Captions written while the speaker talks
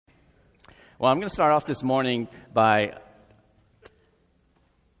Well, I'm going to start off this morning by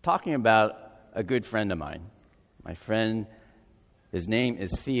talking about a good friend of mine. My friend, his name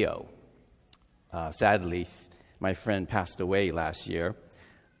is Theo. Sadly, my friend passed away last year.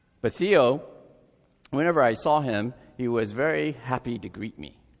 But Theo, whenever I saw him, he was very happy to greet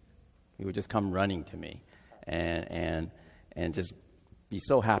me. He would just come running to me and just be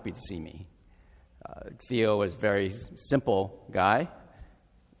so happy to see me. Theo was a very simple guy,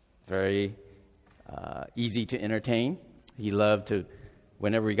 very easy to entertain. He loved to,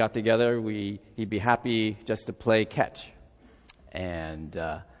 whenever we got together, he'd be happy just to play catch. And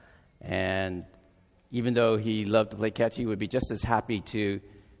even though he loved to play catch, he would be just as happy to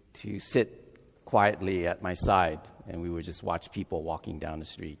sit quietly at my side, and we would just watch people walking down the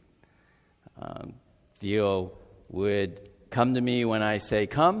street. Theo would come to me when I say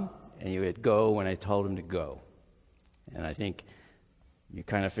come, and he would go when I told him to go. And I think you're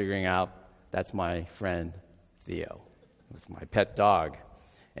kind of figuring out that's my friend Theo. It's my pet dog.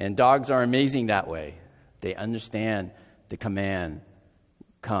 And dogs are amazing that way. They understand the command,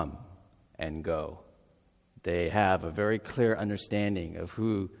 come and go. They have a very clear understanding of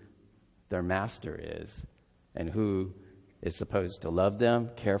who their master is and who is supposed to love them,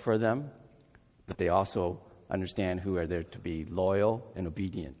 care for them, but they also understand who are there to be loyal and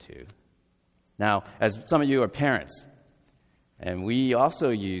obedient to. Now, as some of you are parents, and we also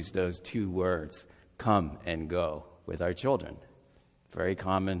use those two words, come and go, with our children. Very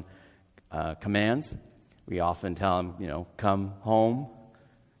common commands. We often tell them, come home,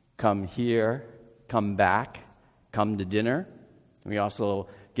 come here, come back, come to dinner. We also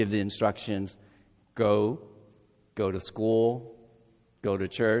give the instructions, go to school, go to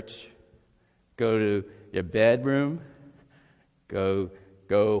church, go to your bedroom, go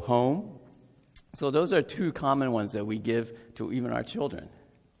home. So those are two common ones that we give to even our children.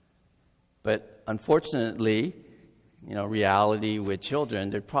 But unfortunately, reality with children,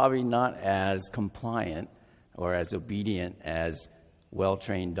 they're probably not as compliant or as obedient as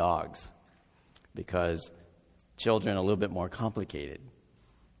well-trained dogs, because children are a little bit more complicated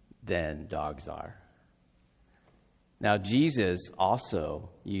than dogs are. Now, Jesus also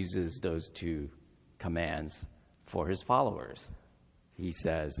uses those two commands for his followers. He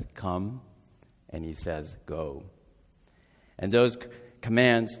says, come, and he says, go. And those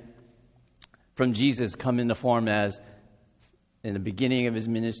commands from Jesus come in the form as, in the beginning of his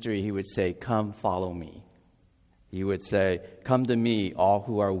ministry, he would say, come, follow me. He would say, come to me, all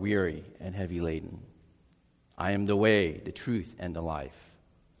who are weary and heavy laden. I am the way, the truth, and the life.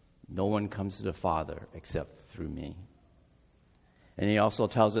 No one comes to the Father except through me. And he also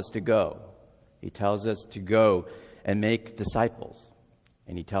tells us to go. He tells us to go and make disciples.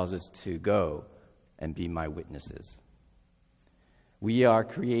 And he tells us to go and be my witnesses. We are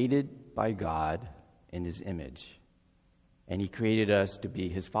created by God in his image, and he created us to be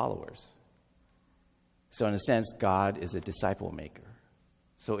his followers. So in a sense, God is a disciple maker.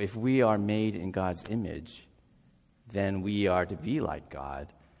 So if we are made in God's image, then we are to be like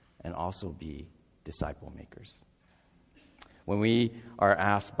God and also be disciple makers. When we are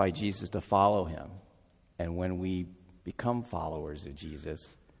asked by Jesus to follow him, and when we become followers of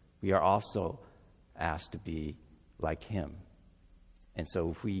Jesus, we are also asked to be like him. And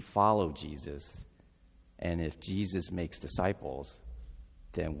so if we follow Jesus, and if Jesus makes disciples,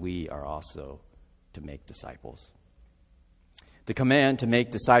 then we are also to make disciples. The command to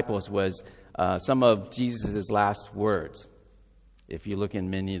make disciples was some of Jesus' last words. If you look in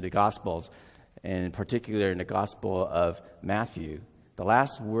many of the Gospels, and in particular in the Gospel of Matthew, the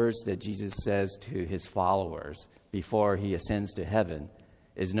last words that Jesus says to his followers before he ascends to heaven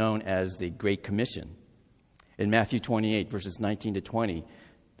is known as the Great Commission. In Matthew 28, verses 19 to 20,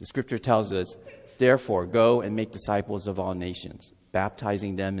 the scripture tells us, therefore, go and make disciples of all nations,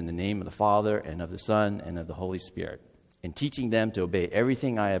 baptizing them in the name of the Father and of the Son and of the Holy Spirit, and teaching them to obey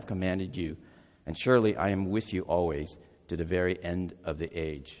everything I have commanded you. And surely I am with you always to the very end of the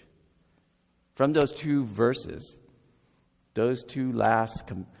age. From those two verses, those two last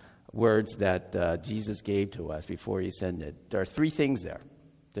words that Jesus gave to us before he ascended, there are three things there.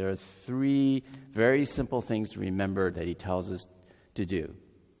 There are three very simple things to remember that he tells us to do.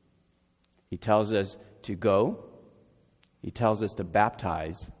 He tells us to go, he tells us to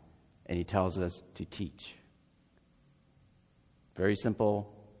baptize, and he tells us to teach. Very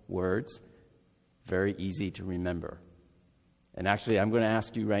simple words, very easy to remember. And actually, I'm going to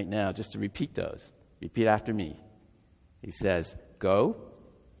ask you right now just to repeat those. Repeat after me. He says, go.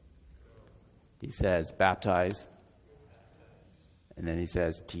 He says, baptize. And then he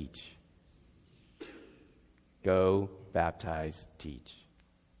says, teach. Go, baptize, teach.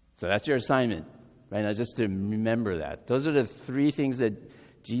 So that's your assignment right now, just to remember that. Those are the three things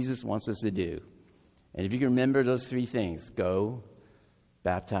that Jesus wants us to do. And if you can remember those three things, go,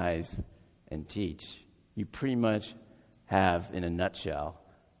 baptize, and teach, you pretty much have, in a nutshell,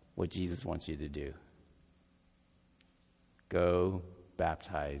 what Jesus wants you to do. Go,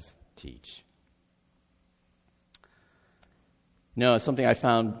 baptize, teach. No, something I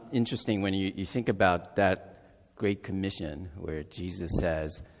found interesting when you think about that Great Commission where Jesus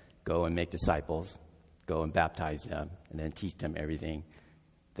says, go and make disciples, go and baptize them, and then teach them everything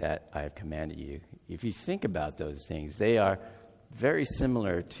that I have commanded you. If you think about those things, they are very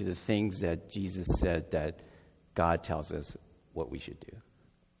similar to the things that Jesus said that God tells us what we should do.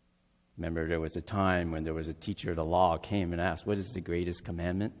 Remember, there was a time when there was a teacher of the law came and asked, what is the greatest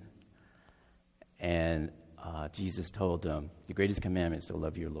commandment? And Jesus told them, the greatest commandment is to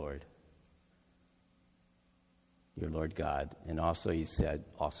love your Lord God. And also he said,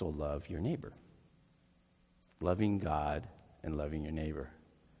 also love your neighbor. Loving God and loving your neighbor.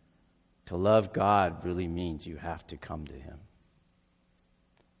 To love God really means you have to come to him.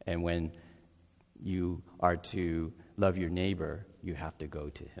 And when you are to love your neighbor, you have to go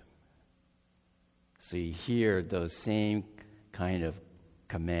to him. So you hear those same kind of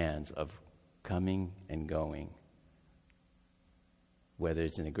commands of coming and going, whether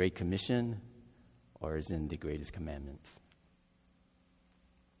it's in the Great Commission or it's in the greatest commandments.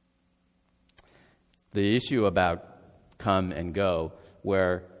 The issue about come and go,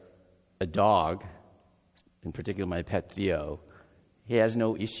 where a dog, in particular my pet Theo, he has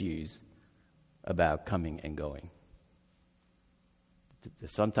no issues about coming and going.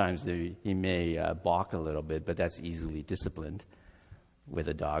 Sometimes he may balk a little bit, but that's easily disciplined with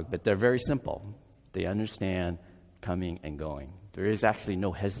a dog. But they're very simple. They understand coming and going. There is actually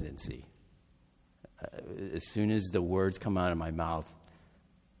no hesitancy. As soon as the words come out of my mouth,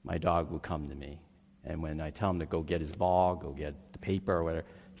 my dog will come to me. And when I tell him to go get his ball, go get the paper or whatever,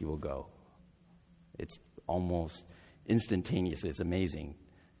 he will go. It's almost instantaneous. It's amazing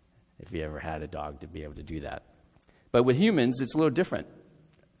if you ever had a dog to be able to do that. But with humans, it's a little different.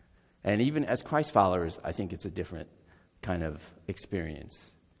 And even as Christ followers, I think it's a different kind of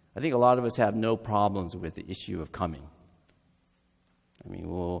experience. I think a lot of us have no problems with the issue of coming. I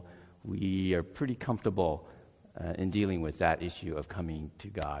mean, we are pretty comfortable in dealing with that issue of coming to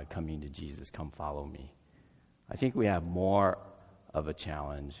God, coming to Jesus, come follow me. I think we have more of a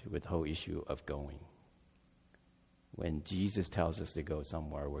challenge with the whole issue of going. When Jesus tells us to go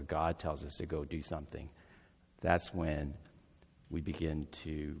somewhere, where God tells us to go do something, that's when we begin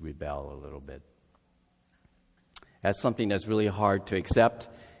to rebel a little bit. That's something that's really hard to accept,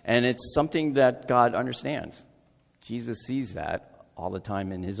 and it's something that God understands. Jesus sees that all the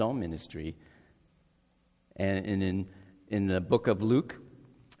time in his own ministry. And in the book of Luke,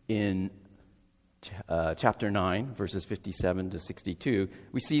 in chapter 9, verses 57 to 62,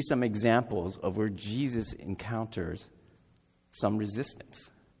 we see some examples of where Jesus encounters some resistance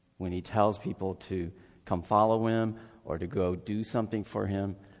when he tells people to come follow him or to go do something for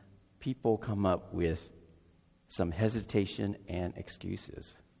him. People come up with some hesitation and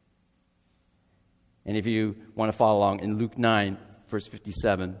excuses. And if you want to follow along in Luke 9, verse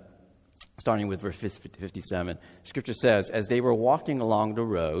 57, starting with verse 57, Scripture says, as they were walking along the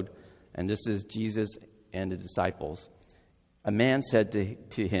road, and this is Jesus and the disciples, a man said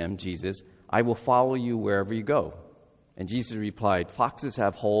to him, Jesus, I will follow you wherever you go. And Jesus replied, foxes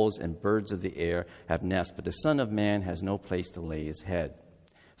have holes and birds of the air have nests, but the Son of Man has no place to lay his head.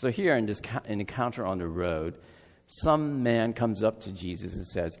 So here in this encounter on the road, some man comes up to Jesus and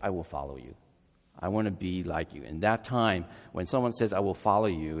says, I will follow you. I want to be like you. In that time, when someone says, I will follow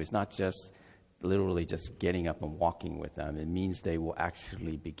you, it's not just literally just getting up and walking with them. It means they will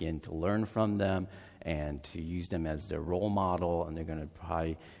actually begin to learn from them and to use them as their role model, and they're going to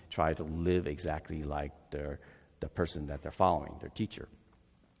probably try to live exactly like the person that they're following, their teacher.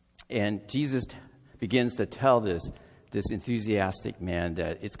 And Jesus begins to tell this enthusiastic man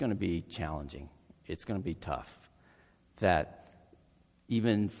that it's going to be challenging. It's going to be tough. That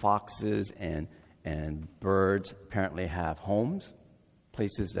even foxes and birds apparently have homes,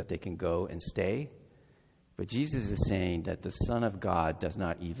 places that they can go and stay. But Jesus is saying that the Son of God does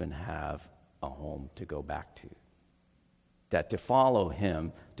not even have a home to go back to. That to follow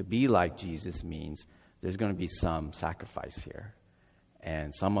him, to be like Jesus, means there's going to be some sacrifice here.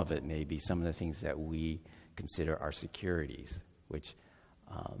 And some of it may be some of the things that we consider our securities, which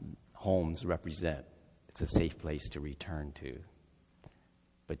homes represent. It's a safe place to return to.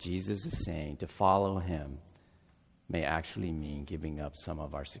 But Jesus is saying to follow him may actually mean giving up some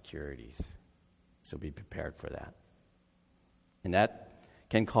of our securities. So be prepared for that. And that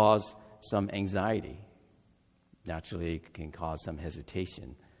can cause some anxiety. Naturally, it can cause some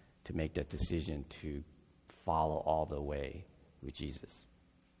hesitation to make that decision to follow all the way with Jesus.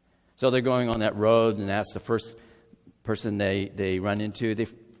 So they're going on that road, and that's the first person they run into. They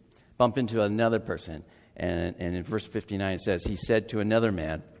bump into another person. And in verse 59 it says, he said to another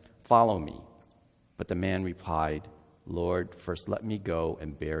man, "Follow me." But the man replied, "Lord, first let me go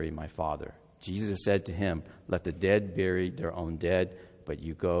and bury my father." Jesus said to him, "Let the dead bury their own dead, but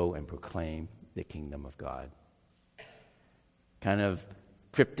you go and proclaim the kingdom of God." Kind of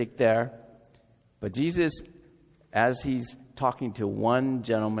cryptic there. But Jesus, as he's talking to one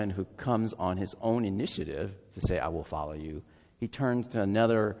gentleman who comes on his own initiative to say, "I will follow you," he turns to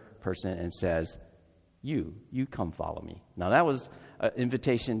another person and says, you come follow me. Now that was an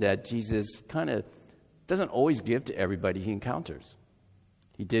invitation that Jesus kind of doesn't always give to everybody he encounters.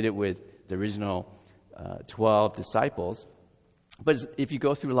 He did it with the original 12 disciples. But if you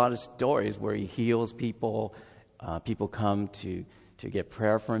go through a lot of stories where he heals people, people come to get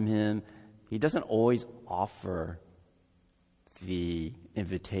prayer from him, he doesn't always offer the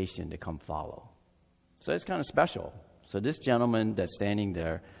invitation to come follow. So it's kind of special. So this gentleman that's standing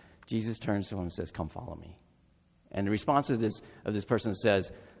there, Jesus turns to him and says, "Come follow me." And the response of this person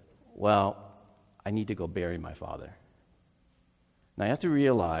says, "Well, I need to go bury my father." Now you have to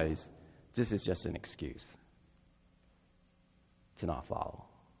realize this is just an excuse to not follow.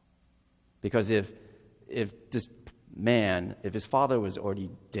 Because if this man, if his father was already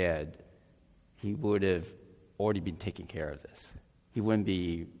dead, he would have already been taking care of this. He wouldn't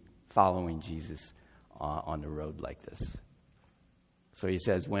be following Jesus on the road like this. So he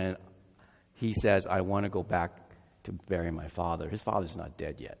says, when he says, "I want to go back to bury my father," his father's not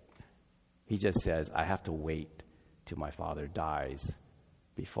dead yet. He just says, "I have to wait till my father dies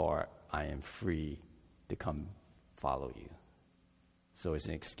before I am free to come follow you." So it's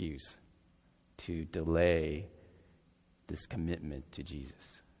an excuse to delay this commitment to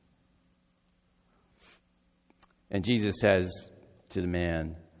Jesus. And Jesus says to the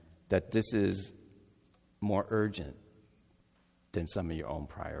man that this is more urgent than some of your own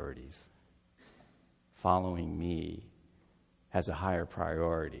priorities. Following me has a higher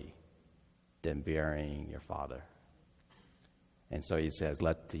priority than burying your father. And so he says,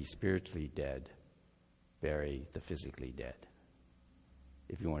 let the spiritually dead bury the physically dead.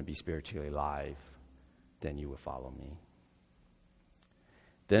 If you want to be spiritually alive, then you will follow me.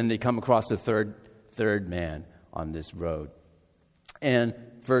 Then they come across the third man on this road. And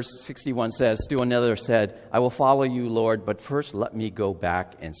verse 61 says, still another said, "I will follow you, Lord, but first let me go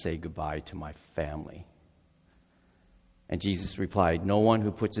back and say goodbye to my family." And Jesus replied, "No one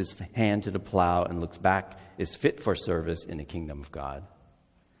who puts his hand to the plow and looks back is fit for service in the kingdom of God."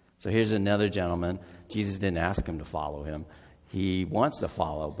 So here's another gentleman. Jesus didn't ask him to follow him. He wants to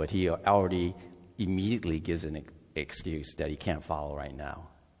follow, but he already immediately gives an excuse that he can't follow right now.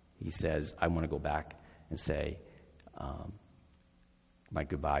 He says, "I want to go back and say my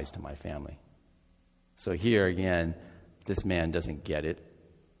goodbyes to my family." So here again, this man doesn't get it.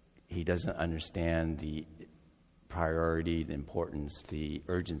 He doesn't understand the priority, the importance, the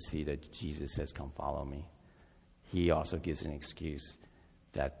urgency that Jesus says, "Come follow me." He also gives an excuse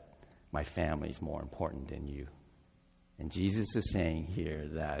that my family is more important than you. And Jesus is saying here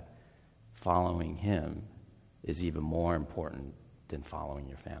that following him is even more important than following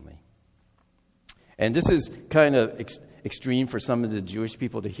your family. And this is kind of extreme for some of the Jewish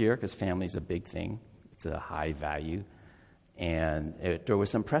people to hear, because family is a big thing. It's a high value. And there was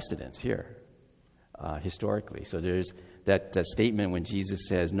some precedence here, historically. So there's that statement when Jesus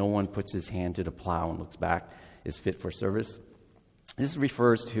says, "No one puts his hand to the plow and looks back is fit for service." This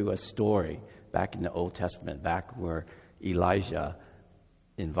refers to a story back in the Old Testament, back where Elijah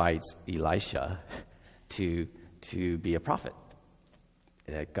invites Elisha to be a prophet.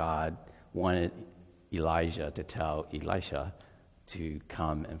 That God wanted Elijah to tell Elisha to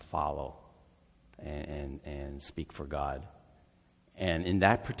come and follow and speak for God. And in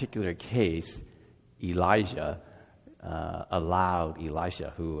that particular case, Elijah allowed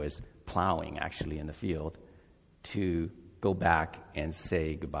Elisha, who was plowing actually in the field, to go back and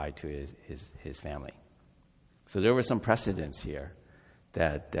say goodbye to his family. So there was some precedence here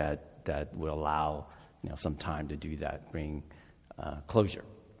that would allow some time to do that, bring closure.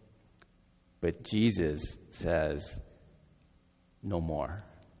 But Jesus says no more.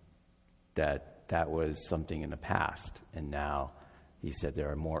 That was something in the past, and now he said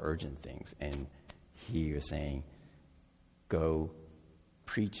there are more urgent things. And he was saying, go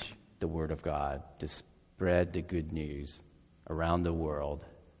preach the word of God, to spread the good news around the world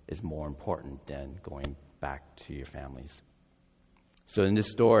is more important than going back to your families. So in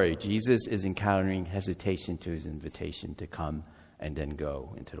this story, Jesus is encountering hesitation to his invitation to come and then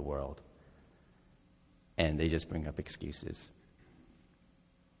go into the world. And they just bring up excuses.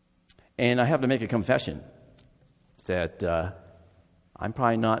 And I have to make a confession that I'm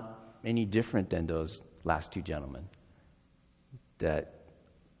probably not any different than those last two gentlemen. That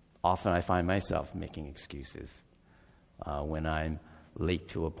often I find myself making excuses when I'm late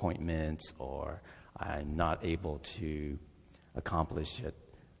to appointments or I'm not able to accomplish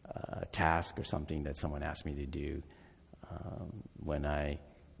a task or something that someone asked me to do. When I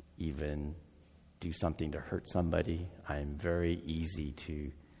even do something to hurt somebody, I'm very easy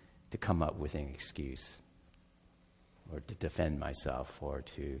to come up with an excuse or to defend myself or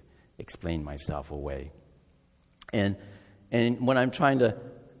to explain myself away. And what I'm trying to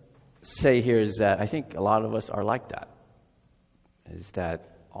say here is that I think a lot of us are like that, is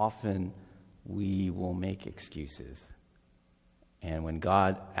that often we will make excuses. And when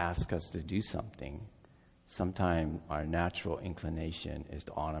God asks us to do something, sometimes our natural inclination is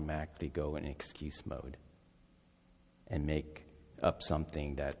to automatically go in excuse mode and make up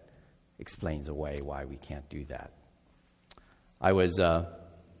something that explains away why we can't do that. I was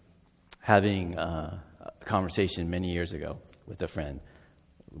having a conversation many years ago with a friend.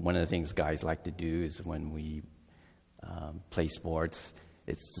 One of the things guys like to do is when we play sports,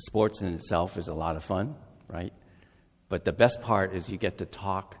 the sports in itself is a lot of fun, right? But the best part is you get to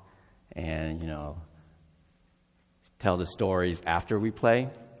talk and, tell the stories after we play.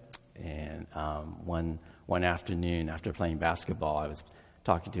 And one afternoon after playing basketball, I was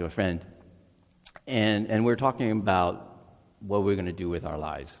talking to a friend, and we were talking about what we're going to do with our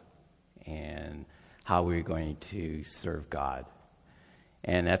lives and how we're going to serve God.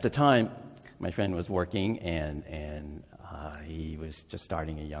 And at the time, my friend was working, and he was just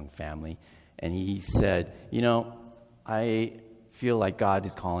starting a young family. And he said, I feel like God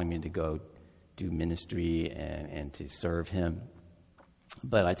is calling me to go do ministry and to serve him.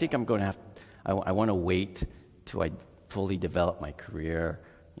 But I think I'm going to I want to wait till I fully develop my career,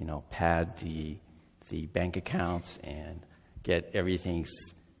 pad the bank accounts and get everything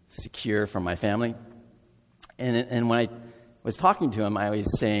secure for my family. And when I was talking to him, I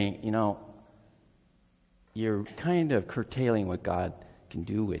was saying, you're kind of curtailing what God can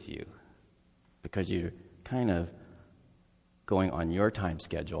do with you because you're kind of going on your time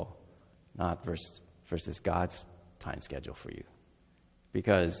schedule, not versus God's time schedule for you.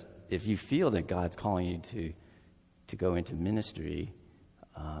 Because if you feel that God's calling you to go into ministry,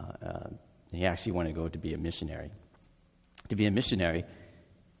 you actually want to go to be a missionary. To be a missionary,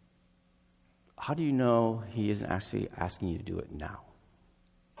 how do you know he isn't actually asking you to do it now?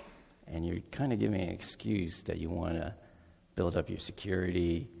 And you're kind of giving an excuse that you want to build up your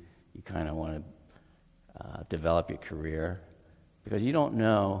security, you kind of want to develop your career, because you don't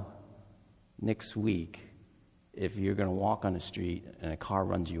know next week if you're going to walk on the street and a car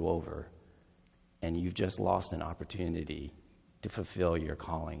runs you over and you've just lost an opportunity to fulfill your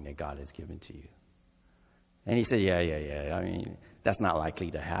calling that God has given to you. And he said, yeah. I mean, that's not likely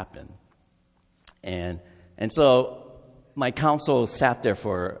to happen. And so my counsel sat there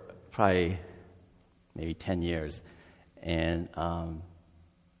for probably maybe 10 years. And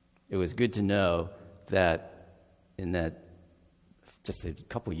it was good to know that just a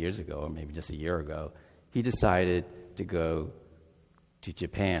couple years ago, or maybe just a year ago, he decided to go to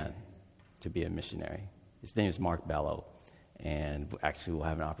Japan to be a missionary. His name is Mark Bello. And actually we'll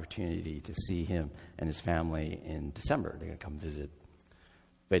have an opportunity to see him and his family in December. They're going to come visit.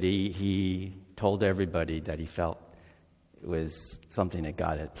 But he told everybody that he felt it was something that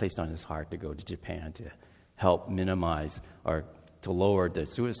God had placed on his heart to go to Japan to help minimize or to lower the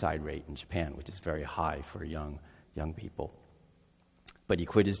suicide rate in Japan, which is very high for young people. But he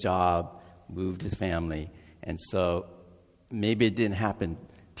quit his job, moved his family, and so maybe it didn't happen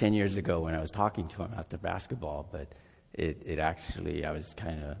 10 years ago when I was talking to him after basketball, but it actually, I was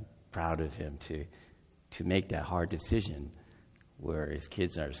kind of proud of him to make that hard decision where his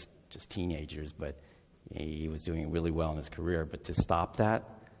kids are just teenagers, but he was doing really well in his career, but to stop that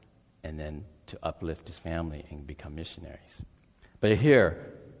and then to uplift his family and become missionaries. But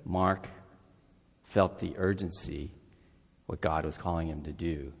here, Mark felt the urgency, what God was calling him to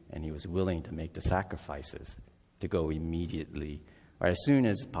do, and he was willing to make the sacrifices to go immediately, or as soon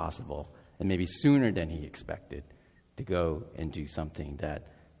as possible, and maybe sooner than he expected, to go and do something that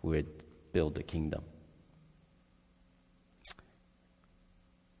would build the kingdom.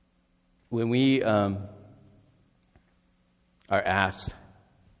 When we are asked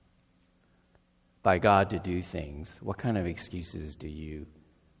by God to do things, what kind of excuses do you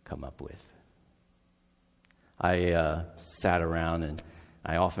come up with? I sat around and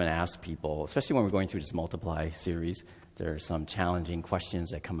I often ask people, especially when we're going through this Multiply series, there are some challenging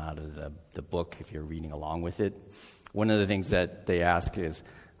questions that come out of the book if you're reading along with it. One of the things that they ask is,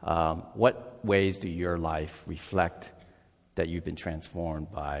 what ways do your life reflect that you've been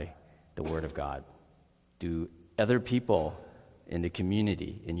transformed by the Word of God? Do other people in the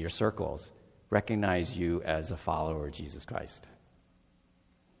community, in your circles, recognize you as a follower of Jesus Christ?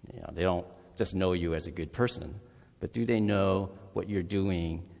 They don't just know you as a good person, but do they know what you're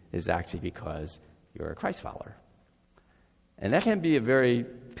doing is actually because you're a Christ follower? And that can be a very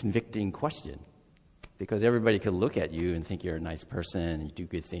convicting question, because everybody could look at you and think you're a nice person and you do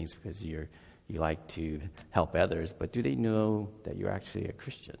good things because you like to help others, but do they know that you're actually a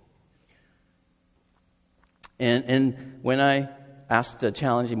Christian? And when I asked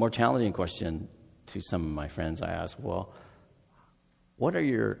a more challenging question to some of my friends, I asked, well, what are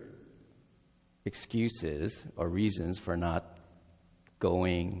your excuses or reasons for not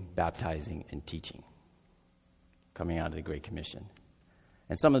going, baptizing, and teaching, coming out of the Great Commission?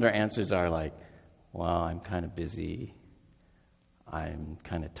 And some of their answers are like, well, I'm kind of busy, I'm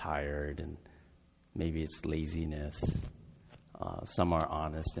kind of tired, and maybe it's laziness. Some are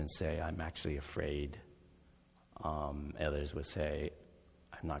honest and say, I'm actually afraid. Others would say,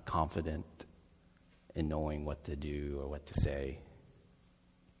 I'm not confident in knowing what to do or what to say.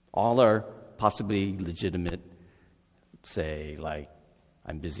 All are possibly legitimate. Say, like,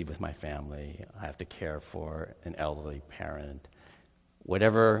 I'm busy with my family, I have to care for an elderly parent.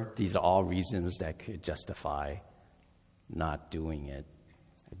 Whatever, these are all reasons that could justify not doing it,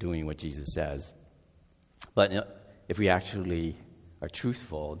 doing what Jesus says. But if we actually are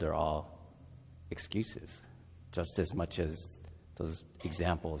truthful, they're all excuses, just as much as those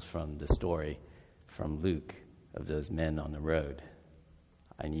examples from the story from Luke of those men on the road.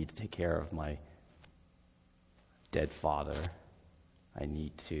 I need to take care of my dead father. I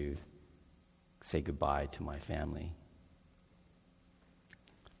need to say goodbye to my family.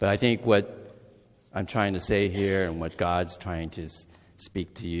 But I think what I'm trying to say here and what God's trying to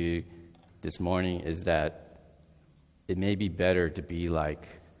speak to you this morning is that it may be better to be like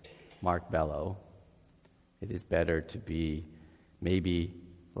Mark Bello. It is better to be maybe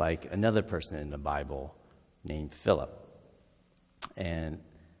like another person in the Bible named Philip. And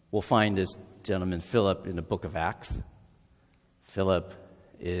we'll find this gentleman, Philip, in the book of Acts. Philip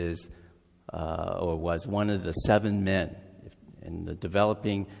is, or was one of the 7 men. In the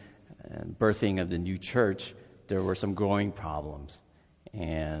developing and birthing of the new church, there were some growing problems.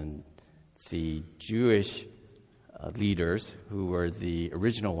 And the Jewish leaders, who were the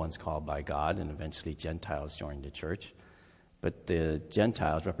original ones called by God, and eventually Gentiles joined the church, but the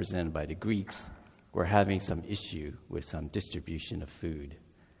Gentiles, represented by the Greeks, were having some issue with some distribution of food.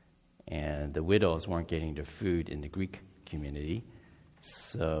 And the widows weren't getting their food in the Greek community.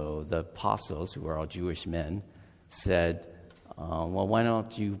 So the apostles, who were all Jewish men, said, well, why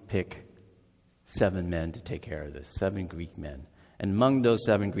don't you pick 7 men to take care of this, 7 Greek men. And among those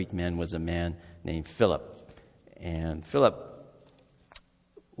 7 Greek men was a man named Philip. And Philip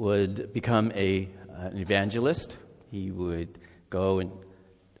would become an evangelist. He would go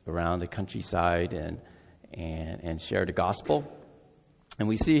around the countryside and share the gospel. And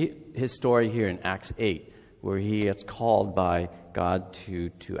we see his story here in Acts 8, where he gets called by God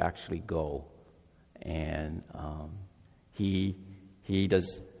to actually go. And he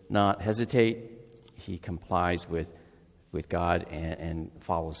does not hesitate. He complies with God and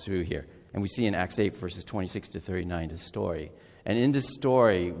follows through here. And we see in Acts 8, verses 26 to 39, the story. And in this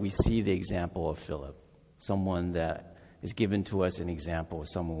story, we see the example of Philip, someone that is given to us an example of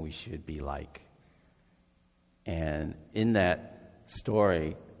someone we should be like. And in that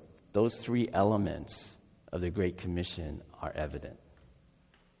story, those 3 elements of the Great Commission are evident.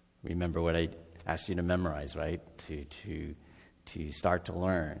 Remember what I asked you to memorize, right? To start to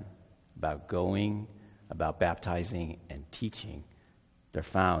learn about going, about baptizing, and teaching. They're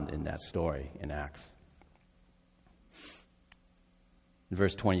found in that story in Acts. In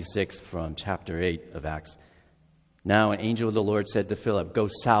verse 26 from chapter 8 of Acts, now an angel of the Lord said to Philip, go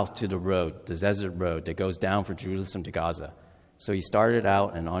south to the road, the desert road that goes down from Jerusalem to Gaza. So he started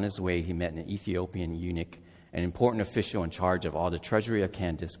out, and on his way he met an Ethiopian eunuch, an important official in charge of all the treasury of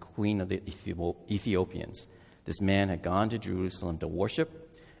Candace, queen of the Ethiopians. This man had gone to Jerusalem to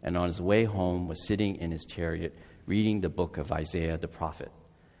worship, and on his way home was sitting in his chariot reading the book of Isaiah the prophet.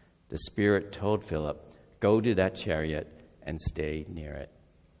 The Spirit told Philip, go to that chariot and stay near it.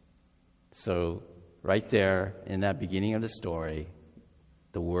 So right there in that beginning of the story,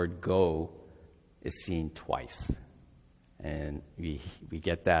 the word go is seen twice. And we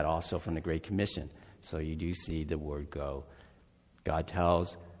get that also from the Great Commission. So you do see the word go. God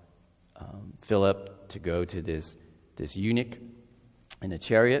tells Philip to go to this eunuch in a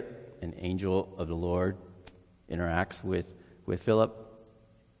chariot. An angel of the Lord interacts with Philip.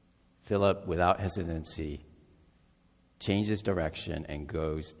 Philip, without hesitancy, changes direction and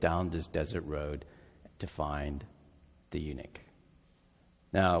goes down this desert road to find the eunuch.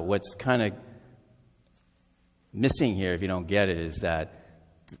 Now, what's kind of missing here, if you don't get it, is that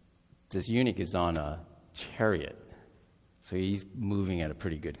this eunuch is on a chariot. So he's moving at a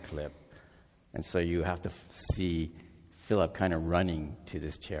pretty good clip. And so you have to see Philip kind of running to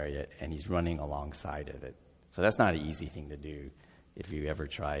this chariot, and he's running alongside of it. So that's not an easy thing to do if you ever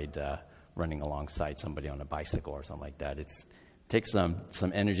tried running alongside somebody on a bicycle or something like that. It takes some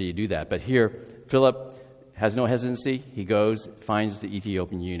energy to do that. But here, Philip has no hesitancy. He goes, finds the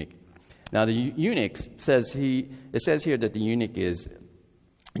Ethiopian eunuch. Now, the eunuch it says here that the eunuch is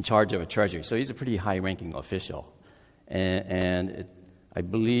in charge of a treasury. So he's a pretty high-ranking official. I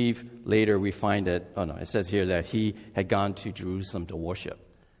believe later we find that, it says here that he had gone to Jerusalem to worship,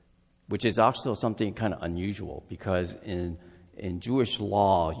 which is also something kind of unusual because in Jewish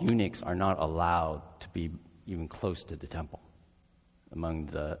law, eunuchs are not allowed to be even close to the temple among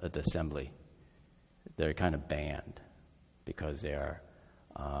the assembly. They're kind of banned because they are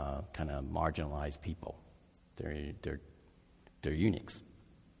kind of marginalized people. They're eunuchs.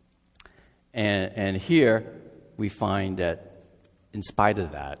 And here we find that in spite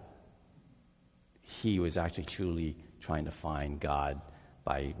of that, he was actually truly trying to find God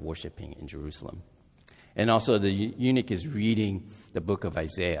by worshiping in Jerusalem. And also the eunuch is reading the book of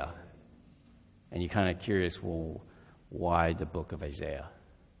Isaiah. And you're kind of curious, well, why the book of Isaiah?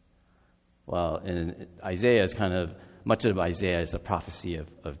 Well, in Isaiah is much of Isaiah is a prophecy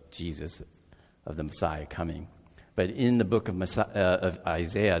of Jesus, of the Messiah coming. But in the book of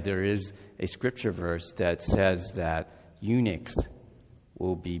Isaiah, there is a scripture verse that says that eunuchs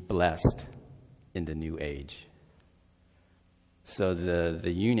will be blessed in the new age. So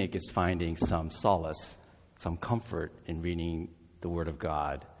the eunuch is finding some solace, some comfort in reading the Word of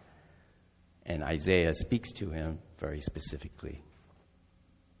God. And Isaiah speaks to him very specifically.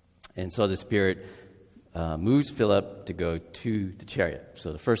 And so the Spirit moves Philip to go to the chariot.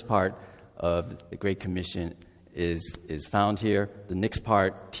 So the first part of the Great Commission is found here. The next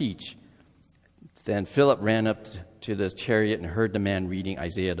part, teach. Then Philip ran up to the chariot and heard the man reading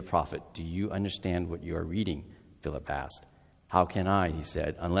Isaiah the prophet. Do you understand what you are reading? Philip asked. How can I, he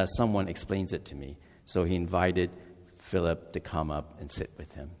said, unless someone explains it to me. So he invited Philip to come up and sit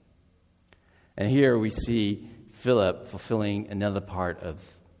with him. And here we see Philip fulfilling another part of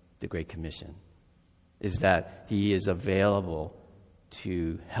the Great Commission, is that he is available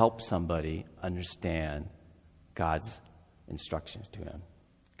to help somebody understand God's instructions to him,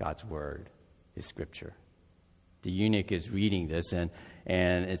 God's word, his scripture. The eunuch is reading this, and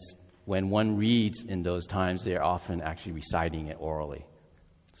it's when one reads in those times, they're often actually reciting it orally.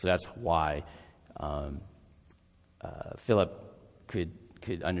 So that's why Philip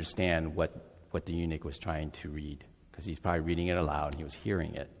could understand what the eunuch was trying to read, because he's probably reading it aloud and he was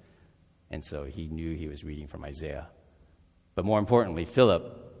hearing it. And so he knew he was reading from Isaiah. But more importantly, Philip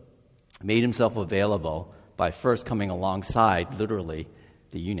made himself available by first coming alongside, literally,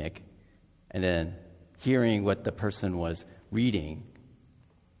 the eunuch, and then hearing what the person was reading,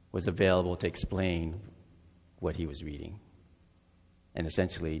 was available to explain what he was reading. And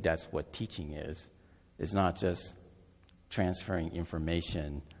essentially, that's what teaching is. It's not just transferring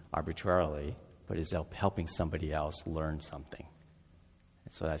information arbitrarily, but it's helping somebody else learn something.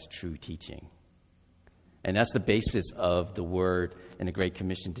 And so that's true teaching. And that's the basis of the word in the Great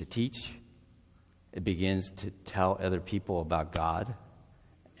Commission, to teach. It begins to tell other people about God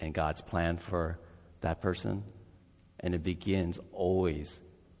and God's plan for that person. And it begins always,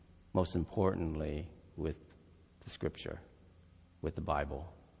 most importantly, with the Scripture, with the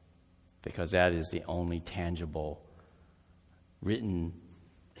Bible, because that is the only tangible, written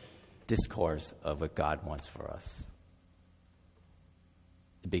discourse of what God wants for us.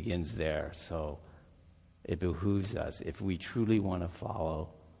 It begins there. So it behooves us, if we truly want to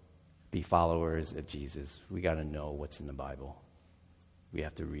be followers of Jesus, we got to know what's in the Bible. We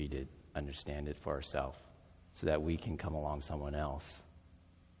have to read it, understand it for ourselves, so that we can come along someone else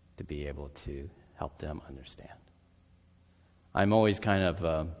to be able to help them understand. I'm always kind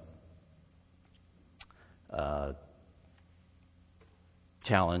of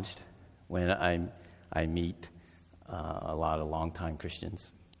challenged when I meet a lot of longtime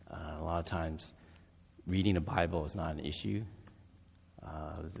Christians. A lot of times, reading the Bible is not an issue.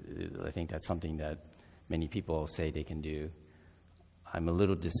 I think that's something that many people say they can do. I'm a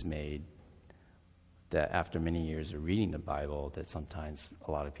little dismayed that after many years of reading the Bible, that sometimes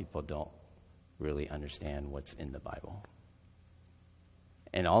a lot of people don't really understand what's in the Bible.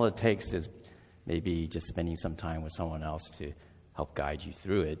 And all it takes is maybe just spending some time with someone else to help guide you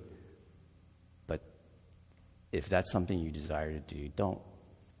through it. But if that's something you desire to do,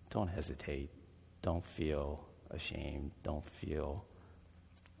 don't hesitate. Don't feel ashamed. Don't feel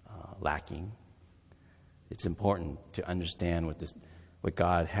lacking. It's important to understand what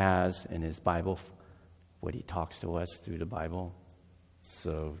God has in His Bible, what He talks to us through the Bible.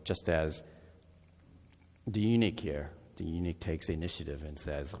 So just as the eunuch here, the eunuch takes the initiative and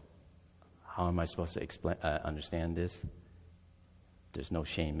says, how am I supposed to understand this? There's no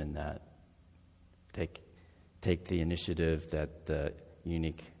shame in that. Take the initiative that the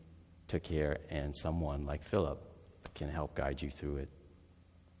eunuch took here, and someone like Philip can help guide you through it.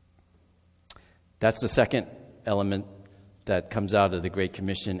 That's the second element that comes out of the Great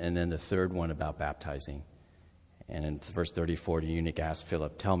Commission, and then the third one about baptizing. And in verse 34, the eunuch asked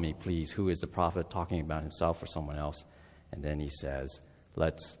Philip, tell me, please, who is the prophet, talking about himself or someone else? And then he says,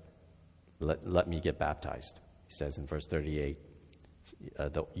 let me get baptized. He says in verse 38,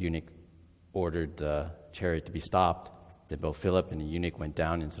 the eunuch ordered the chariot to be stopped. Then both Philip and the eunuch went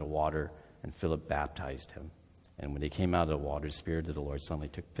down into the water, and Philip baptized him. And when they came out of the water, the Spirit of the Lord suddenly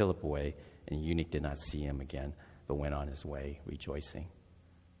took Philip away, and the eunuch did not see him again, but went on his way, rejoicing.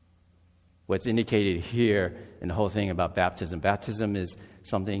 What's indicated here in the whole thing about baptism is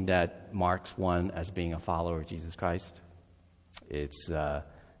something that marks one as being a follower of Jesus Christ. It's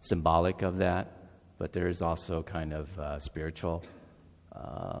symbolic of that, but there is also kind of spiritual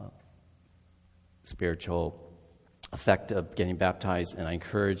effect of getting baptized. And I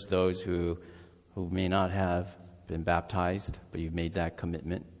encourage those who may not have been baptized, but you've made that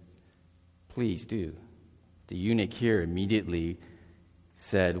commitment, please do. The eunuch here immediately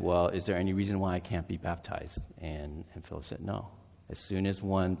said, well, is there any reason why I can't be baptized? And Philip said, no. As soon as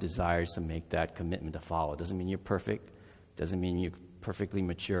one desires to make that commitment to follow, it doesn't mean you're perfect, doesn't mean you're perfectly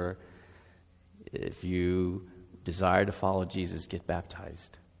mature. If you desire to follow Jesus, get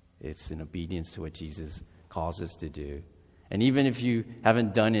baptized. It's in obedience to what Jesus calls us to do. And even if you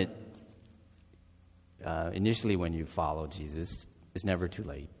haven't done it initially when you follow Jesus, it's never too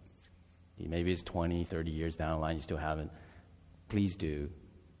late. Maybe it's 20, 30 years down the line, you still haven't. Please do.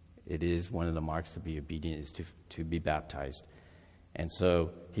 It is one of the marks to be obedient is to be baptized. And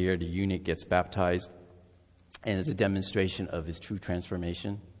so here the eunuch gets baptized, and it's a demonstration of his true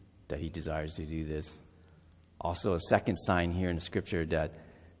transformation that he desires to do this. Also, a second sign here in the scripture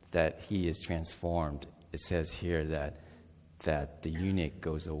that he is transformed. It says here that the eunuch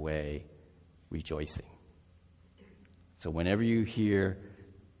goes away rejoicing. So whenever you hear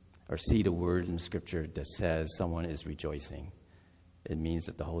or see the word in the scripture that says someone is rejoicing, it means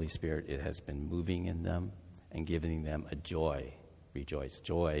that the Holy Spirit has been moving in them and giving them a joy. Rejoice.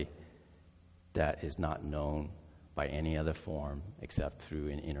 Joy that is not known by any other form except through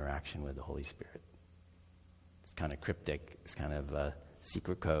an interaction with the Holy Spirit. It's kind of cryptic. It's kind of a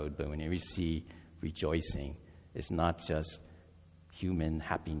secret code. But whenever you see rejoicing, it's not just human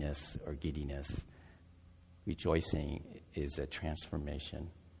happiness or giddiness. Rejoicing is a transformation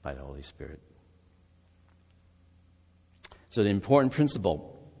by the Holy Spirit. So the important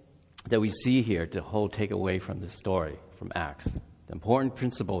principle that we see here to take away from this story, from Acts, the important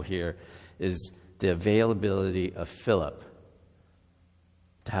principle here is the availability of Philip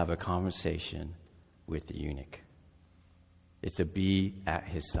to have a conversation with the eunuch. It's to be at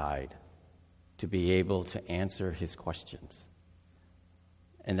his side, to be able to answer his questions.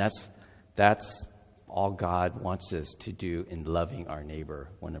 And that's all God wants us to do in loving our neighbor.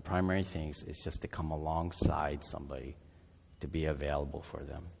 One of the primary things is just to come alongside somebody, to be available for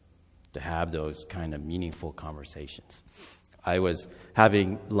them, to have those kind of meaningful conversations. I was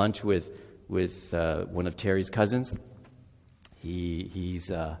having lunch with one of Terry's cousins. He's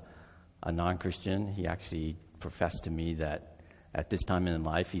a non-Christian. He actually professed to me that at this time in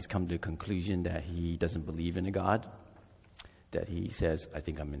life, he's come to the conclusion that he doesn't believe in a God, that he says, I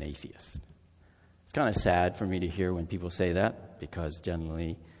think I'm an atheist. It's kind of sad for me to hear when people say that, because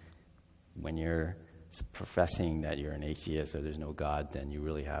generally when you're professing that you're an atheist or there's no God, then you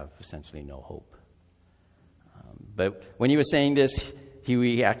really have essentially no hope. But when he was saying this,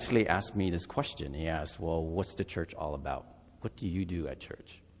 he actually asked me this question. He asked, well, what's the church all about? What do you do at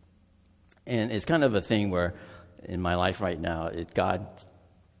church? And it's kind of a thing where in my life right now, God's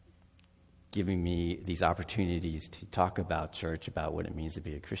giving me these opportunities to talk about church, about what it means to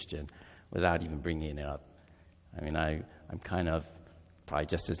be a Christian, without even bringing it up. I mean, I'm kind of probably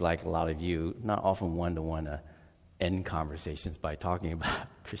just as like a lot of you, not often one to want to end conversations by talking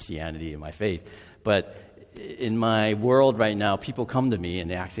Christianity and my faith. But in my world right now, people come to me and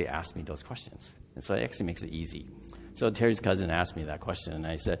they actually ask me those questions. And so it actually makes it easy. So Terry's cousin asked me that question, and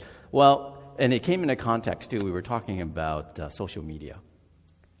I said, well, and it came in a context, too. We were talking about social media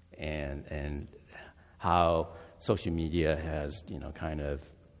and how social media has, kind of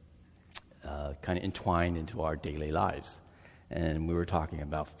entwined into our daily lives. And we were talking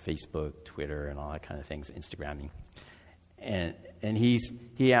about Facebook, Twitter, and all that kind of things, Instagramming. And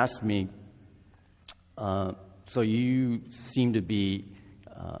he asked me, so you seem to be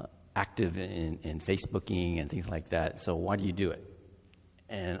active in Facebooking and things like that, so why do you do it?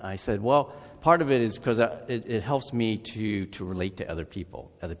 And I said, well, part of it is because it helps me to relate to other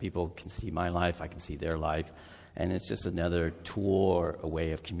people. Other people can see my life, I can see their life, and it's just another tool or a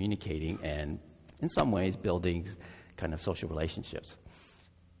way of communicating and, in some ways, building kind of social relationships.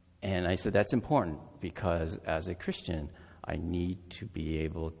 And I said, that's important because as a Christian, I need to be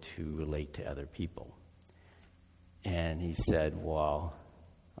able to relate to other people. And he said, well,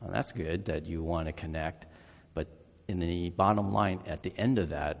 that's good that you want to connect, but in the bottom line, at the end of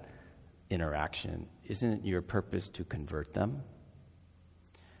that interaction, isn't your purpose to convert them?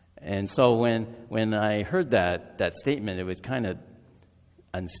 And so when I heard that statement, it was kind of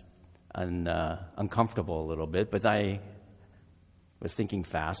uncomfortable a little bit, but I was thinking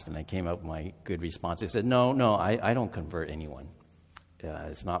fast, and I came up with my good response. I said, no, I don't convert anyone.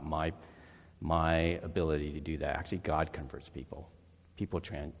 It's not my ability to do that. Actually, God converts people. People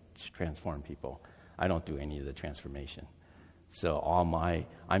transform people. I don't do any of the transformation. So all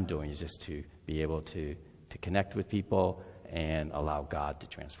I'm doing is just to be able to connect with people and allow God to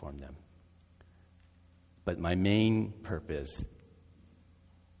transform them. But my main purpose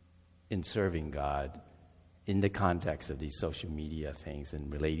in serving God in the context of these social media things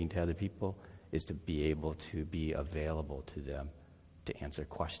and relating to other people is to be able to be available to them to answer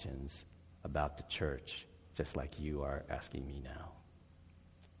questions about the church, just like you are asking me now.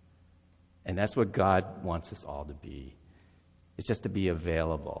 And that's what God wants us all to be. It's just to be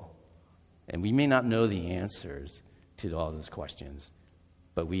available. And we may not know the answers to all those questions,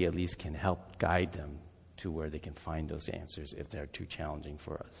 but we at least can help guide them to where they can find those answers if they're too challenging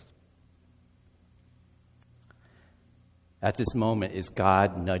for us. At this moment, is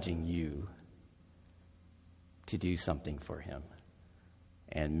God nudging you to do something for him?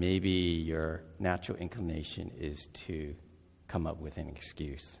 And maybe your natural inclination is to come up with an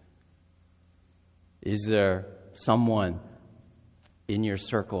excuse. Is there someone in your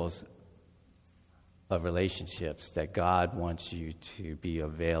circles of relationships that God wants you to be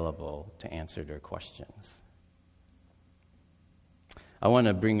available to answer their questions? I want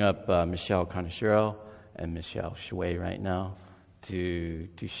to bring up Michelle Conachero and Michelle Shui right now to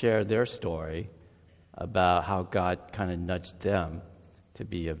share their story about how God kind of nudged them to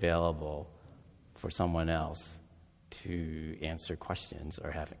be available for someone else to answer questions or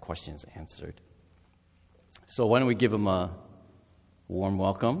have questions answered. So why don't we give them a warm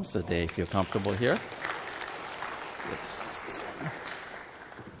welcome so they feel comfortable here. Let's use this one.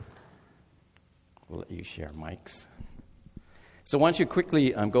 We'll let you share mics. So why don't you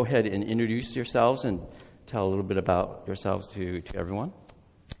quickly go ahead and introduce yourselves and tell a little bit about yourselves to everyone.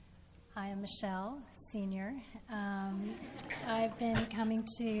 Hi, I'm Michelle, senior. I've been coming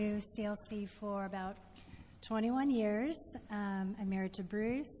to CLC for about 21 years. I'm married to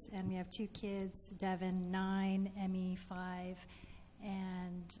Bruce, and we have 2 kids, Devin, 9, Emmy, 5,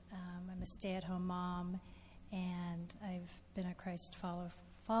 and I'm a stay-at-home mom, and I've been a Christ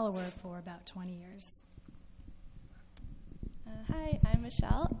follower for about 20 years. Hi, I'm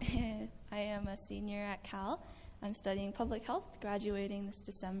Michelle. I am a senior at Cal. I'm studying public health, graduating this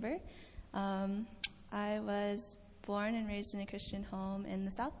December. I was born and raised in a Christian home in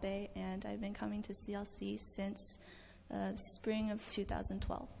the South Bay, and I've been coming to CLC since the spring of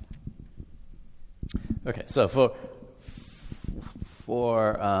 2012. Okay, so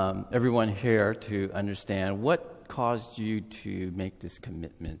for everyone here to understand, what caused you to make this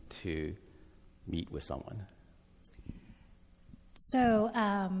commitment to meet with someone? So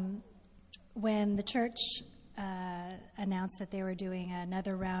when the church announced that they were doing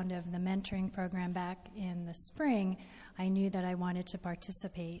another round of the mentoring program back in the spring, I knew that I wanted to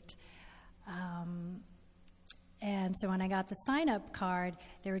participate. And so when I got the sign-up card,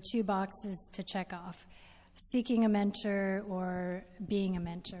 there were 2 boxes to check off: seeking a mentor or being a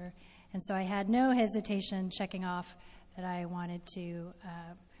mentor. And so I had no hesitation checking off that I wanted to,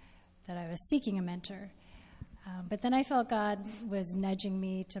 that I was seeking a mentor. But then I felt God was nudging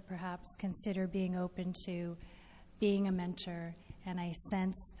me to perhaps consider being open to being a mentor, and I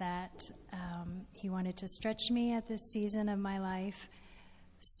sensed that He wanted to stretch me at this season of my life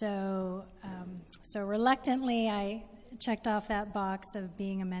So reluctantly, I checked off that box of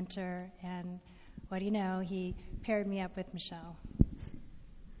being a mentor, and what do you know, he paired me up with Michelle.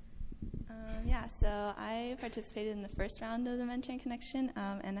 So I participated in the first round of the Mentoring Connection,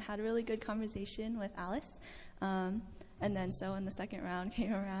 and I had a really good conversation with Alice. And then so when the second round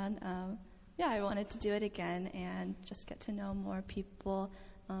came around, I wanted to do it again and just get to know more people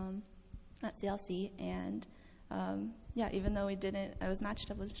at CLC. And even though I was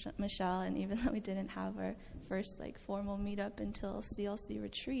matched up with Michelle, and even though we didn't have our first formal meetup until CLC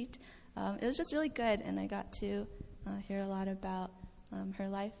retreat, it was just really good, and I got to hear a lot about her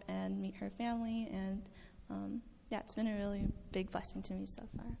life and meet her family, and it's been a really big blessing to me so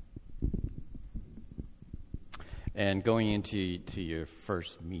far. And going into your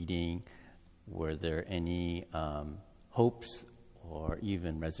first meeting, were there any hopes or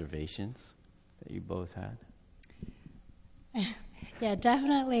even reservations that you both had? Yeah,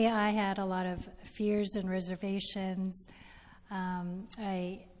 definitely I had a lot of fears and reservations.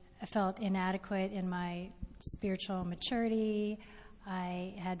 I felt inadequate in my spiritual maturity.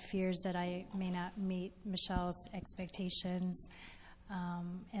 I had fears that I may not meet Michelle's expectations.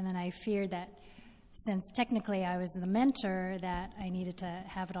 And then I feared that since technically I was the mentor, that I needed to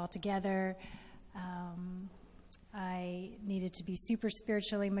have it all together. I needed to be super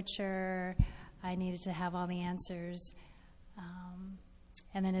spiritually mature. I needed to have all the answers.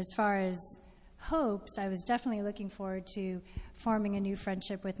 And then as far as hopes, I was definitely looking forward to forming a new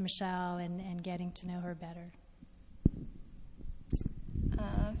friendship with Michelle and getting to know her better.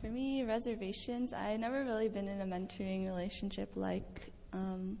 For me, reservations, I never really been in a mentoring relationship like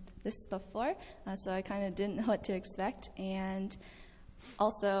this before, so I kind of didn't know what to expect. And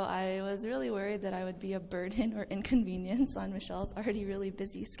also, I was really worried that I would be a burden or inconvenience on Michelle's already really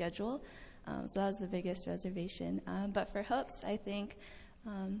busy schedule. So that was the biggest reservation. But for hopes, I think,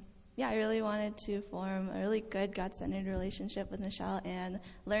 I really wanted to form a really good God-centered relationship with Michelle and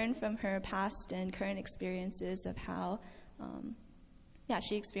learn from her past and current experiences of how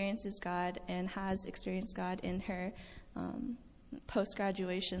she experiences God and has experienced God in her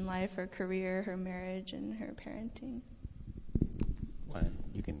post-graduation life, her career, her marriage, and her parenting. Well,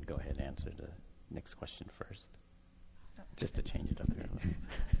 you can go ahead and answer the next question first, just to change it up here a little.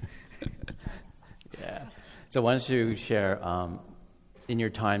 Yeah. So why don't you share, in your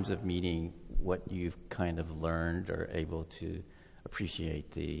times of meeting, what you've kind of learned or able to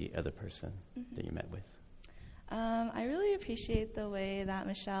appreciate the other person that you met with? I really appreciate the way that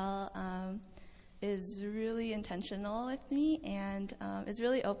Michelle is really intentional with me and is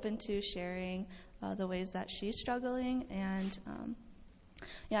really open to sharing the ways that she's struggling. And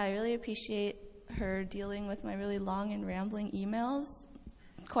I really appreciate her dealing with my really long and rambling emails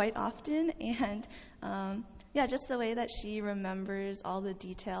quite often. And just the way that she remembers all the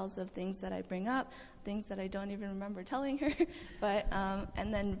details of things that I bring up, things that I don't even remember telling her, but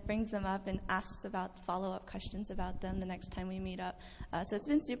and then brings them up and asks about follow-up questions about them the next time we meet up. So it's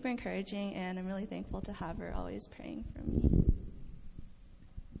been super encouraging, and I'm really thankful to have her always praying for me.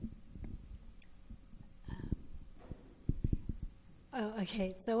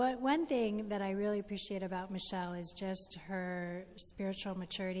 Okay. So one thing that I really appreciate about Michelle is just her spiritual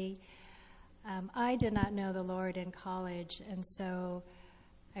maturity. I did not know the Lord in college, and so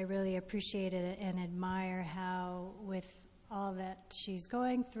I really appreciate it and admire how, with all that she's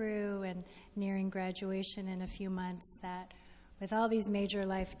going through and nearing graduation in a few months, that with all these major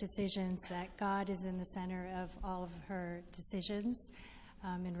life decisions, that God is in the center of all of her decisions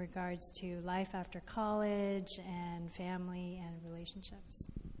in regards to life after college and family and relationships.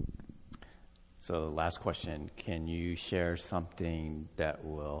 So last question, can you share something that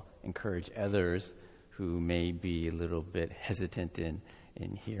will encourage others who may be a little bit hesitant in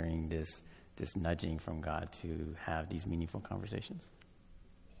hearing this nudging from God to have these meaningful conversations?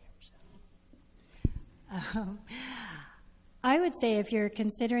 I would say if you're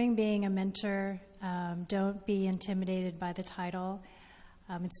considering being a mentor, don't be intimidated by the title.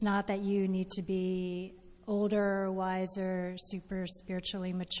 It's not that you need to be older, wiser, super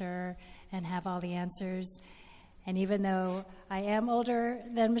spiritually mature, and have all the answers. And even though I am older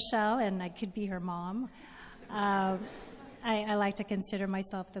than Michelle, and I could be her mom, I like to consider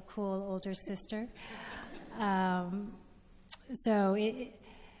myself the cool older sister. And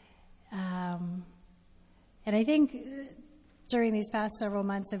I think during these past several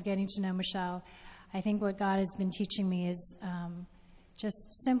months of getting to know Michelle, I think what God has been teaching me is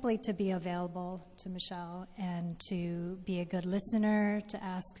just simply to be available to Michelle and to be a good listener, to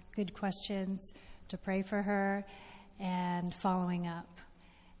ask good questions, to pray for her, and following up.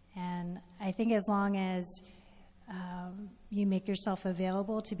 And I think as long as you make yourself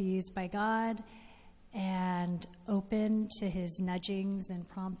available to be used by God and open to his nudgings and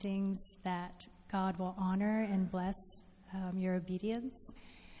promptings, that God will honor and bless your obedience.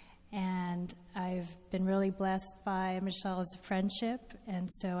 And I've been really blessed by Michelle's friendship,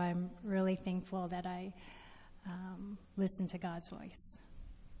 and so I'm really thankful that I listen to God's voice.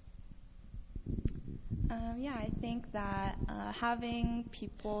 I think that having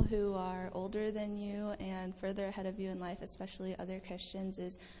people who are older than you and further ahead of you in life, especially other Christians,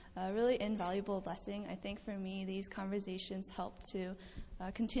 is a really invaluable blessing. I think for me, these conversations help to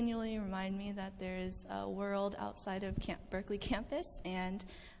continually remind me that there is a world outside of Berkeley campus. And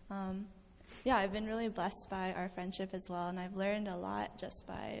I've been really blessed by our friendship as well, and I've learned a lot just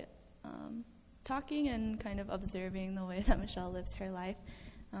by talking and kind of observing the way that Michelle lives her life.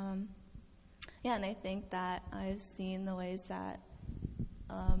 And I think that I've seen the ways that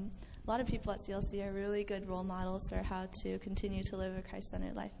a lot of people at CLC are really good role models for how to continue to live a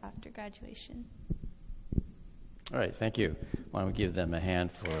Christ-centered life after graduation. All right, thank you. Why don't we give them a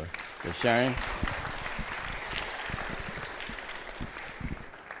hand for sharing?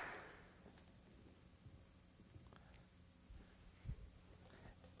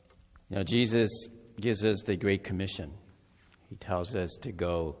 Jesus gives us the Great Commission. He tells us to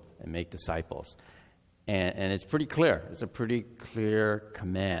go and make disciples. And it's pretty clear. It's a pretty clear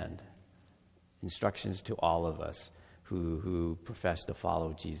command, instructions to all of us who profess to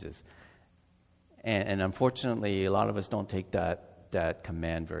follow Jesus. And unfortunately, a lot of us don't take that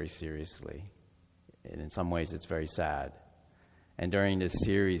command very seriously. And in some ways, it's very sad. And during this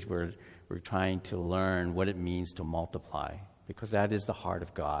series, we're trying to learn what it means to multiply, because that is the heart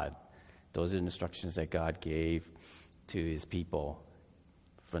of God. Those are the instructions that God gave to his people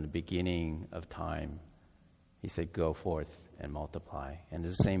from the beginning of time. He said, go forth and multiply. And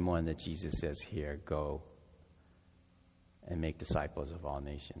it's the same one that Jesus says here, go and make disciples of all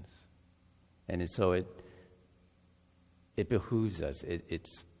nations. And so it behooves us.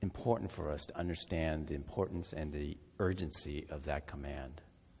 It's important for us to understand the importance and the urgency of that command.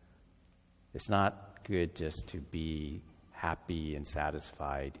 It's not good just to be happy and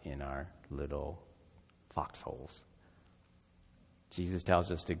satisfied in our little foxholes. Jesus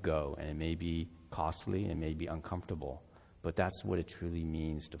tells us to go, and it may be costly, it may be uncomfortable, but that's what it truly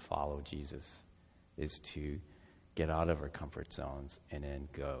means to follow Jesus, is to get out of our comfort zones and then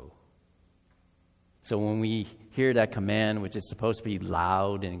go. So when we hear that command, which is supposed to be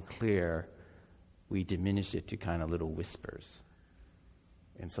loud and clear, we diminish it to kind of little whispers.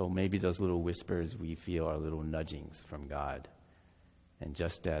 And so maybe those little whispers we feel are little nudgings from God. And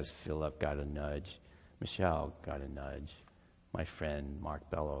just as Philip got a nudge, Michelle got a nudge, my friend Mark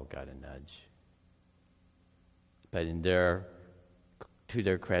Bello got a nudge. But to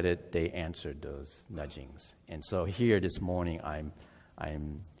their credit, they answered those nudgings. And so here this morning,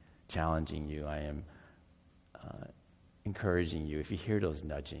 I'm challenging you. I am encouraging you. If you hear those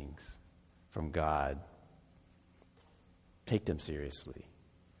nudgings from God, take them seriously.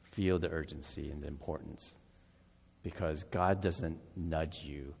 Feel the urgency and the importance, because God doesn't nudge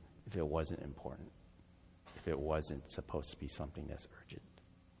you if it wasn't important, if it wasn't supposed to be something that's urgent.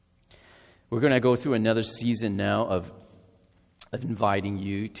 We're going to go through another season now of inviting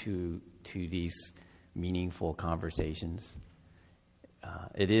you to these meaningful conversations.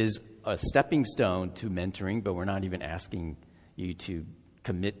 It is a stepping stone to mentoring, but we're not even asking you to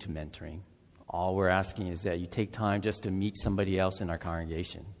commit to mentoring. All we're asking is that you take time just to meet somebody else in our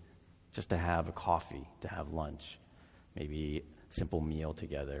congregation, just to have a coffee, to have lunch, maybe a simple meal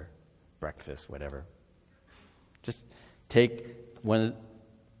together, breakfast, whatever. Just take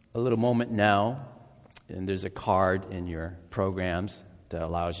a little moment now, and there's a card in your programs that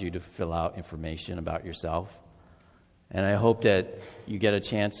allows you to fill out information about yourself. And I hope that you get a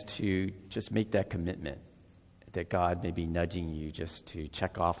chance to just make that commitment, that God may be nudging you just to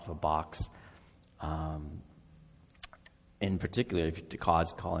check off a box. In particular, if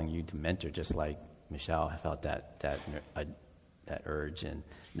God's calling you to mentor, just like Michelle felt that urge and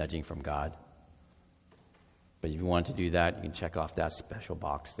nudging from God. But if you want to do that, you can check off that special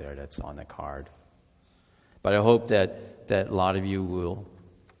box there that's on the card. But I hope that a lot of you will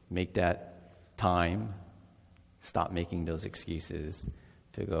make that time, stop making those excuses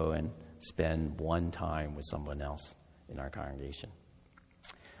to go and spend one time with someone else in our congregation.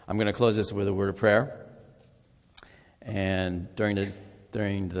 I'm going to close this with a word of prayer. And during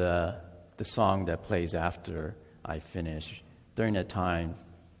the song that plays after I finish, during that time,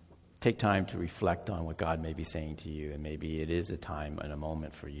 take time to reflect on what God may be saying to you, and maybe it is a time and a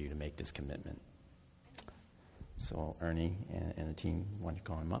moment for you to make this commitment. So Ernie and the team want to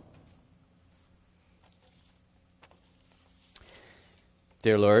call him up.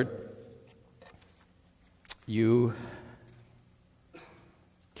 Dear Lord, you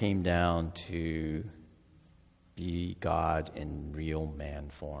came down to be God in real man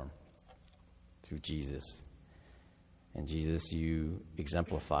form through Jesus. And Jesus, you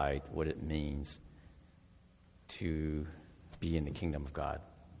exemplified what it means to be in the kingdom of God.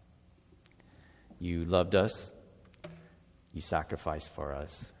 You loved us. You sacrificed for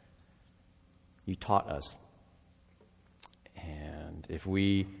us. You taught us. And if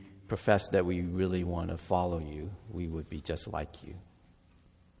we profess that we really want to follow you, we would be just like you.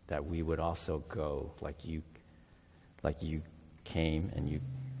 That we would also go like you came and you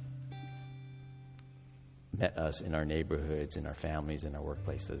met us in our neighborhoods, in our families, in our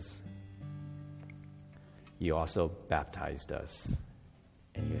workplaces. You also baptized us,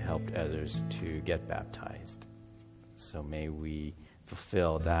 and you helped others to get baptized. So may we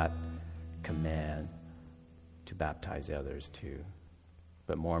fulfill that command to baptize others too.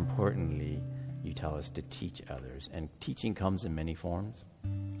 But more importantly, you tell us to teach others. And teaching comes in many forms.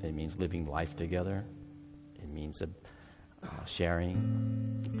 It means living life together. It means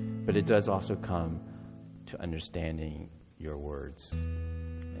sharing. But it does also come to understanding your words.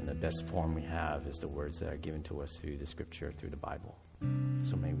 And the best form we have is the words that are given to us through the Scripture, through the Bible.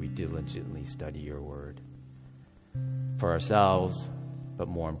 So may we diligently study your word for ourselves, but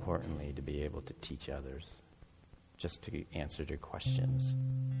more importantly, to be able to teach others. Just to answer their questions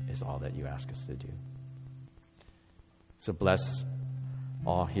is all that you ask us to do. So bless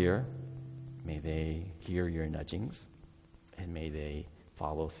all here. May they hear your nudgings, and may they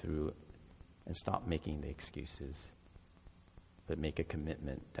follow through and stop making the excuses, but make a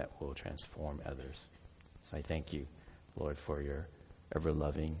commitment that will transform others. So I thank you, Lord, for your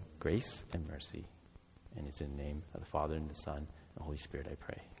ever-loving grace and mercy. And it's in the name of the Father, and the Son, and the Holy Spirit I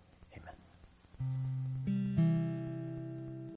pray. Amen.